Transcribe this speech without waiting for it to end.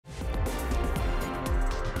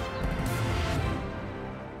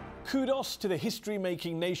Kudos to the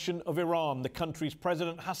history-making nation of Iran, the country's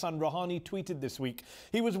President Hassan Rouhani tweeted this week.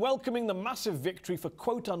 He was welcoming the massive victory for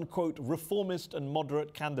quote-unquote reformist and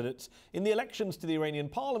moderate candidates in the elections to the Iranian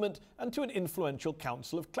parliament and to an influential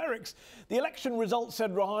council of clerics. The election results,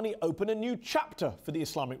 said Rouhani, open a new chapter for the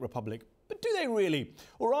Islamic Republic. But do they really?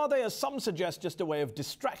 Or are they, as some suggest, just a way of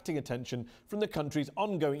distracting attention from the country's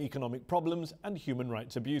ongoing economic problems and human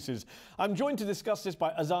rights abuses? I'm joined to discuss this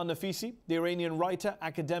by Azar Nafisi, the Iranian writer,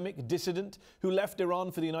 academic, dissident, who left Iran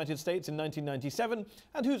for the United States in 1997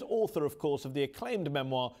 and who's author, of course, of the acclaimed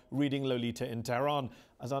memoir, Reading Lolita in Tehran.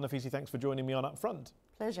 Azar Nafisi, thanks for joining me on UpFront.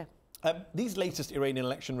 Pleasure. These latest Iranian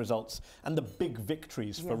election results and the big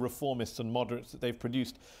victories for reformists and moderates that they've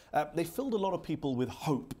produced, they filled a lot of people with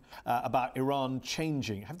hope about Iran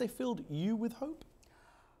changing. Have they filled you with hope?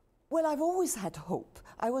 Well, I've always had hope.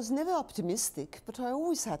 I was never optimistic, but I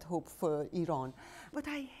always had hope for Iran. But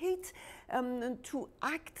I hate to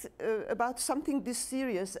act about something this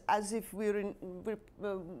serious as if we're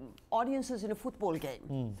audiences in a football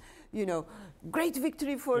game. You know, great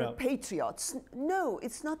victory for patriots. No,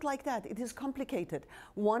 it's not like that. It is complicated.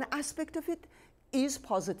 One aspect of it is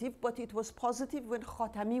positive, but it was positive when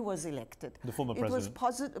Khatami was elected. The former president. It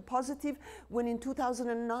was positive when in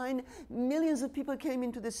 2009 millions of people came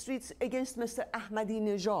into the streets against Mr.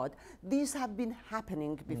 Ahmadinejad. These have been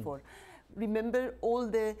happening before. Remember all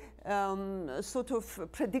the sort of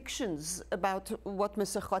predictions about what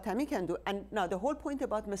Mr. Khatami can do. And now the whole point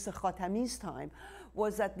about Mr. Khatami's time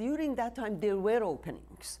was that during that time there were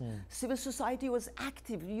openings. Civil society was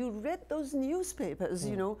active. You read those newspapers,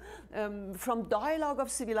 you know, from dialogue of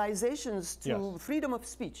civilizations to freedom of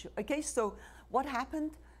speech. Okay, so what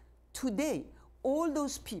happened? Today, all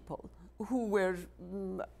those people who were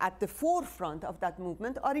at the forefront of that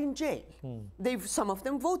movement are in jail. Some of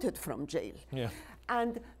them voted from jail.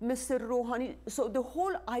 And Mr. Rouhani, so the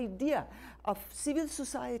whole idea of civil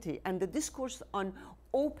society and the discourse on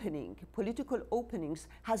opening, political openings,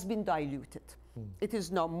 has been diluted. It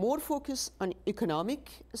is now more focused on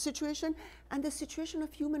economic situation, and the situation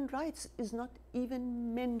of human rights is not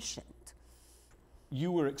even mentioned.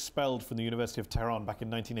 You were expelled from the University of Tehran back in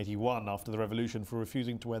 1981 after the revolution for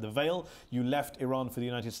refusing to wear the veil. You left Iran for the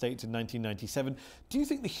United States in 1997. Do you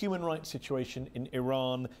think the human rights situation in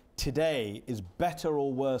Iran today is better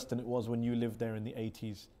or worse than it was when you lived there in the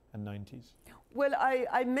 80s and 90s? Well,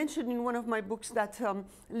 I mentioned in one of my books that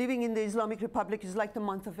living in the Islamic Republic is like the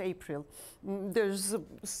month of April. There's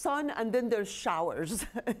sun and then there's showers.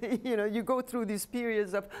 You know, you go through these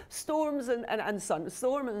periods of storms and sun,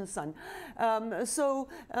 storm and sun.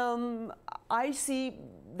 I see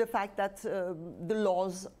the fact that the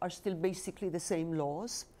laws are still basically the same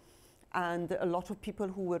laws, and a lot of people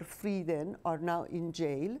who were free then are now in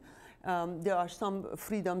jail. There are some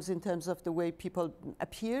freedoms in terms of the way people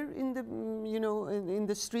appear in the, you know, in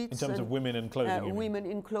the streets. In terms of women in clothing. Women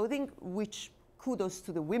in clothing, which kudos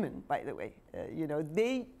to the women, by the way. You know,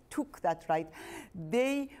 they took that right.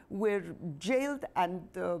 They were jailed and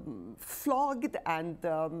flogged and,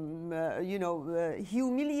 you know,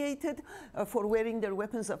 humiliated for wearing their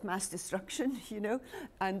weapons of mass destruction, you know,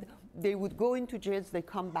 and they would go into jails, they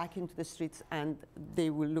come back into the streets, and they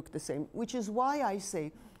will look the same, which is why I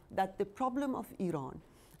say that the problem of Iran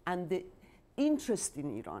and the interest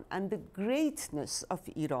in Iran and the greatness of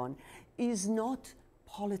Iran is not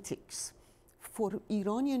politics. For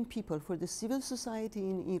Iranian people, for the civil society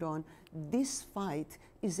in Iran, this fight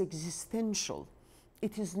is existential.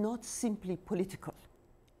 It is not simply political.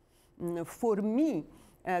 For me,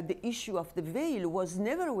 the issue of the veil was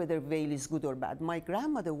never whether veil is good or bad. My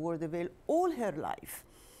grandmother wore the veil all her life.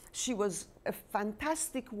 She was a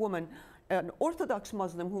fantastic woman, an Orthodox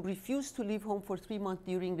Muslim who refused to leave home for 3 months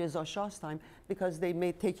during Reza Shah's time because they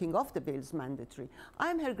made taking off the veils mandatory.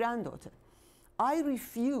 I'm her granddaughter. I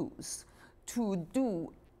refuse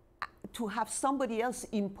to have somebody else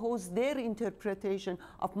impose their interpretation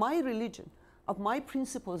of my religion, of my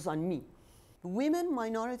principles on me. Women,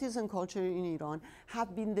 minorities, and culture in Iran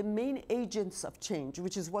have been the main agents of change,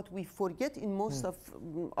 which is what we forget in most of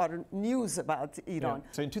our news about Iran.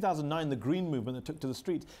 So in 2009, the Green Movement that took to the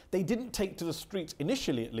streets, they didn't take to the streets,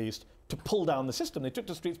 initially at least, to pull down the system. They took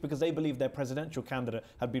to the streets because they believed their presidential candidate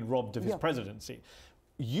had been robbed of his presidency.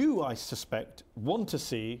 You, I suspect, want to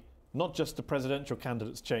see not just the presidential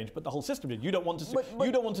candidates change, but the whole system. You don't want to. You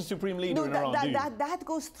don't want a supreme leader in Iran, do you? That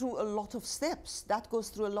goes through a lot of steps. That goes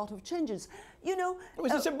through a lot of changes. You know,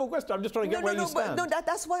 it's a simple question. I'm just trying to get where you stand.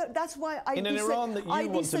 That's why I. In an Iran that you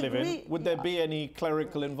want to live in, would there be any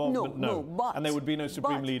clerical involvement? No. But, and there would be no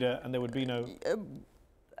supreme leader, and there would be no.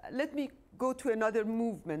 Let me go to another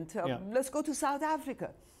movement. Let's go to South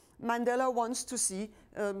Africa. Mandela wants to see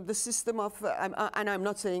the system of, and I'm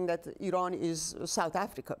not saying that Iran is South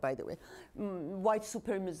Africa, by the way, white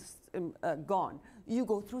supremacists gone. You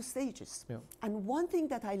go through stages. Yeah. And one thing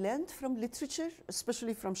that I learned from literature,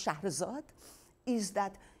 especially from Shahrazad, is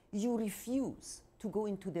that you refuse to go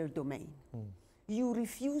into their domain. You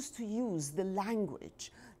refuse to use the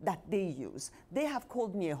language that they use. They have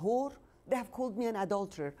called me a whore. They have called me an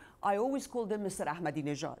adulterer. I always call them Mr.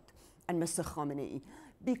 Ahmadinejad and Mr. Khamenei,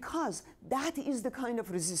 because that is the kind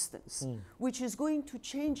of resistance which is going to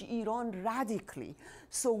change Iran radically.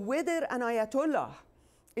 So whether an Ayatollah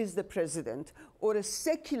is the president or a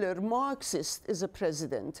secular Marxist is a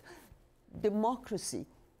president, democracy,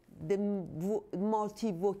 the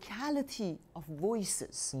multivocality of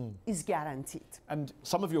voices is guaranteed. And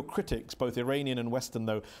some of your critics, both Iranian and Western,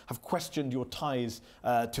 though, have questioned your ties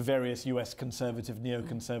to various US conservative,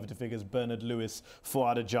 neoconservative figures, Bernard Lewis,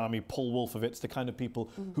 Fuad Ajami, Paul Wolfowitz, the kind of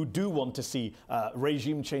people who do want to see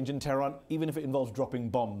regime change in Tehran, even if it involves dropping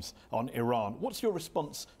bombs on Iran. What's your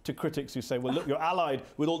response to critics who say, well, look, you're allied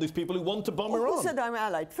with all these people who want to bomb Iran? Who said I'm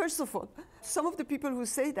allied? First of all, some of the people who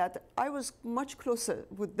say that, I was much closer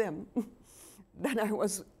with them than I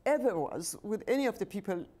ever was with any of the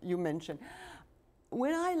people you mentioned.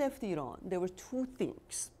 When I left Iran, there were two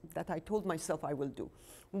things that I told myself I will do.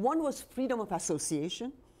 One was freedom of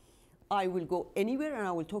association. I will go anywhere and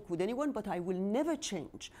I will talk with anyone, but I will never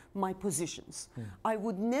change my positions. I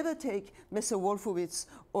would never take Mr. Wolfowitz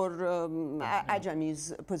or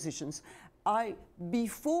Ajami's positions.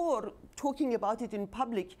 Before talking about it in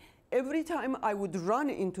public, every time I would run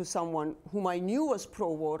into someone whom I knew was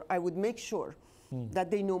pro-war, I would make sure that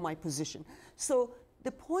they know my position. So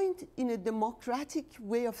the point in a democratic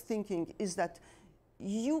way of thinking is that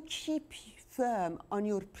you keep firm on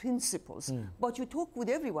your principles, but you talk with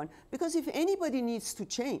everyone. Because if anybody needs to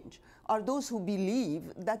change, are those who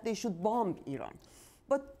believe that they should bomb Iran.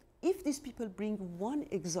 But if these people bring one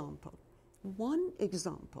example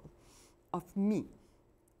of me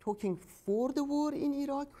talking for the war in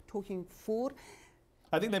Iraq, talking for...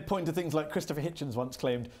 I think they point to things like Christopher Hitchens once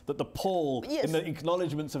claimed that the Paul in the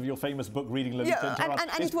acknowledgements of your famous book, Reading Lolita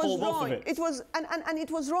and is Paul Wolfowitz. It was, and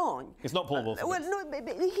it was wrong. It's not Paul Wolfowitz. Well, no,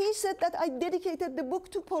 he said that I dedicated the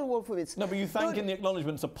book to Paul Wolfowitz. No, but you thank in the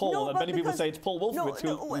acknowledgements of Paul, and many people say it's Paul Wolfowitz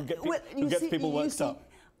who gets people worked up.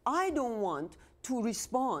 I don't want to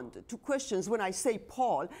respond to questions when I say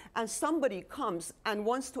Paul, and somebody comes and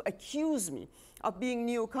wants to accuse me of being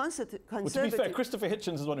neoconservative. Well, to be fair, Christopher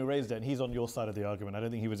Hitchens is the one who raised it, and he's on your side of the argument. I don't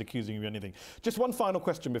think he was accusing you of anything. Just one final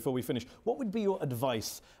question before we finish. What would be your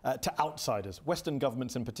advice to outsiders, Western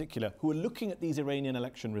governments in particular, who are looking at these Iranian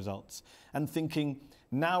election results and thinking,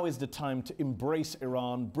 now is the time to embrace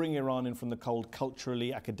Iran, bring Iran in from the cold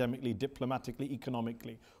culturally, academically, diplomatically,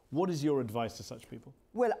 economically? What is your advice to such people?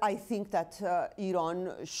 Well, I think that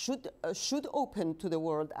Iran should open to the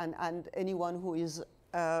world, and anyone who is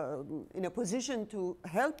in a position to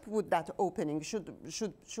help with that opening should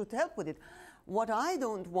help with it. What I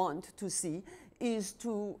don't want to see is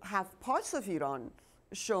to have parts of Iran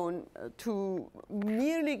shown to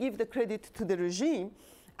merely give the credit to the regime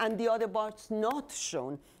and the other parts not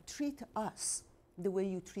shown. Treat us the way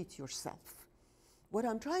you treat yourself. What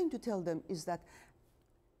I'm trying to tell them is that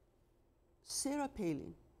Sarah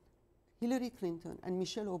Palin, Hillary Clinton, and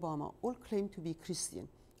Michelle Obama all claim to be Christian.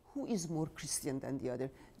 Who is more Christian than the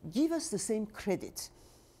other? Give us the same credit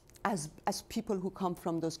as people who come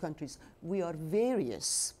from those countries. We are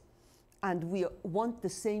various, and we want the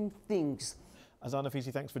same things. Azar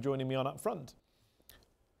Nafisi, thanks for joining me on UpFront.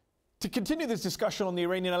 To continue this discussion on the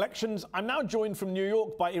Iranian elections, I'm now joined from New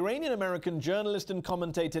York by Iranian-American journalist and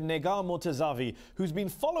commentator Negar Mortazavi, who's been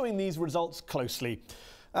following these results closely.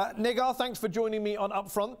 Negar, thanks for joining me on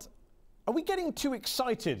UpFront. Are we getting too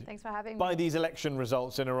excited by these election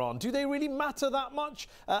results in Iran? Do they really matter that much?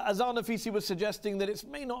 Azar Nafisi was suggesting that it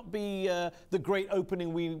may not be the great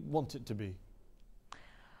opening we want it to be.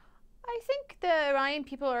 I think the Iranian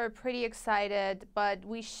people are pretty excited, but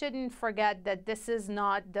we shouldn't forget that this is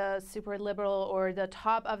not the super liberal or the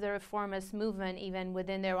top of the reformist movement, even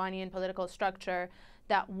within the Iranian political structure,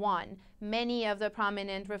 that won. Many of the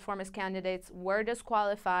prominent reformist candidates were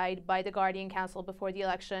disqualified by the Guardian Council before the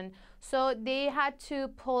election, so they had to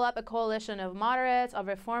pull up a coalition of moderates, of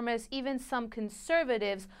reformists, even some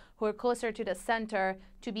conservatives who are closer to the center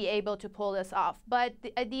to be able to pull this off. But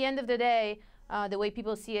at the end of the day, the way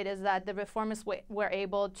people see it is that the reformists were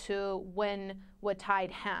able to win with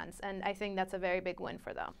tied hands, and I think that's a very big win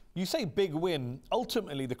for them. You say big win.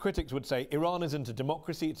 Ultimately, the critics would say Iran isn't a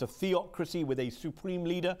democracy, it's a theocracy with a supreme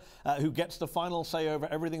leader who gets the final say over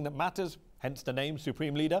everything that matters, hence the name,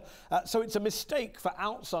 Supreme Leader. So it's a mistake for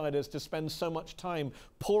outsiders to spend so much time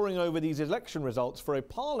poring over these election results for a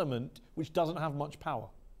parliament which doesn't have much power.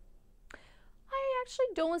 I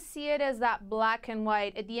actually don't see it as that black and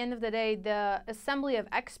white. At the end of the day, the assembly of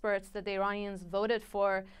experts that the Iranians voted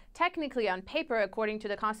for, technically on paper, according to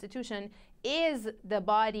the constitution, is the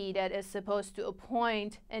body that is supposed to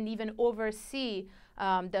appoint and even oversee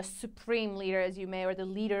the supreme leader, as you may, or the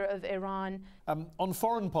leader of Iran. On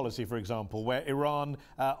foreign policy, for example, where Iran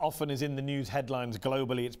often is in the news headlines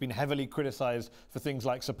globally, it's been heavily criticized for things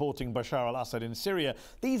like supporting Bashar al-Assad in Syria.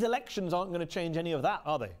 These elections aren't going to change any of that,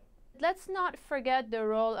 are they? Let's not forget the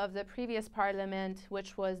role of the previous parliament,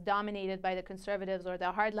 which was dominated by the conservatives or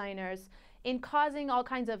the hardliners, in causing all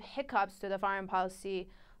kinds of hiccups to the foreign policy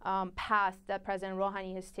path that President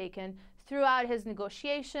Rouhani has taken throughout his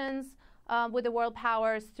negotiations with the world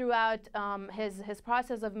powers, throughout his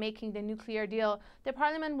process of making the nuclear deal. The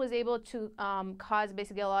parliament was able to cause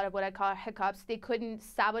basically a lot of what I call hiccups. They couldn't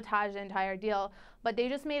sabotage the entire deal, but they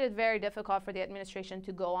just made it very difficult for the administration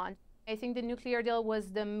to go on. I think the nuclear deal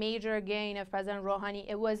was the major gain of President Rouhani.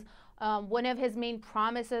 It was one of his main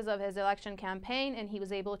promises of his election campaign, and he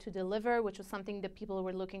was able to deliver, which was something that people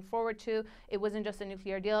were looking forward to. It wasn't just a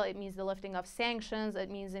nuclear deal. It means the lifting of sanctions. It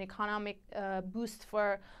means an economic boost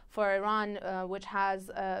for Iran, which has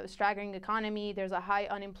a staggering economy. There's a high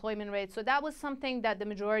unemployment rate. So that was something that the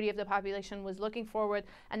majority of the population was looking forward,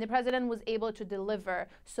 and the president was able to deliver.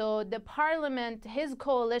 So the parliament, his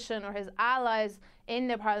coalition or his allies in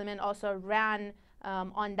the parliament also ran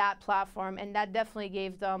on that platform, and that definitely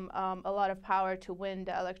gave them a lot of power to win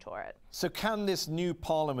the electorate. So can this new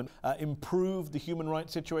parliament improve the human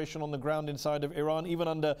rights situation on the ground inside of Iran, even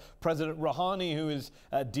under President Rouhani, who is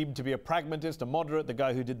deemed to be a pragmatist, a moderate, the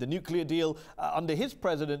guy who did the nuclear deal? Under his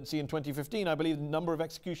presidency in 2015, I believe the number of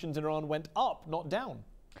executions in Iran went up, not down.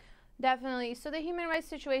 Definitely. So the human rights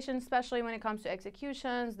situation, especially when it comes to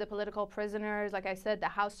executions, the political prisoners, like I said, the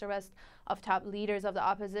house arrest of top leaders of the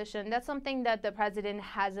opposition, that's something that the president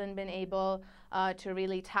hasn't been able to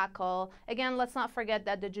really tackle. Again, let's not forget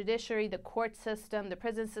that the judiciary, the court system, the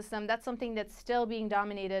prison system, that's something that's still being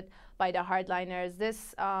dominated by the hardliners.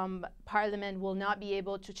 This parliament will not be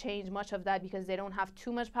able to change much of that because they don't have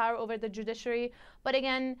too much power over the judiciary. But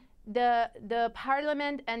again, the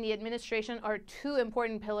parliament and the administration are two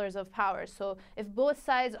important pillars of power. So if both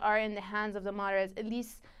sides are in the hands of the moderates, at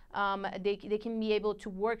least they can be able to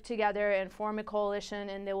work together and form a coalition,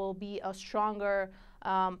 and there will be a stronger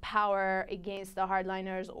power against the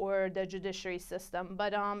hardliners or the judiciary system.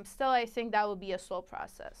 But still, I think that will be a slow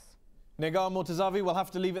process. Negar Mortazavi, we'll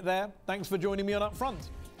have to leave it there. Thanks for joining me on UpFront.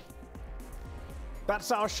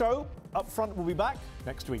 That's our show. UpFront will be back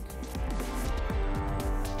next week.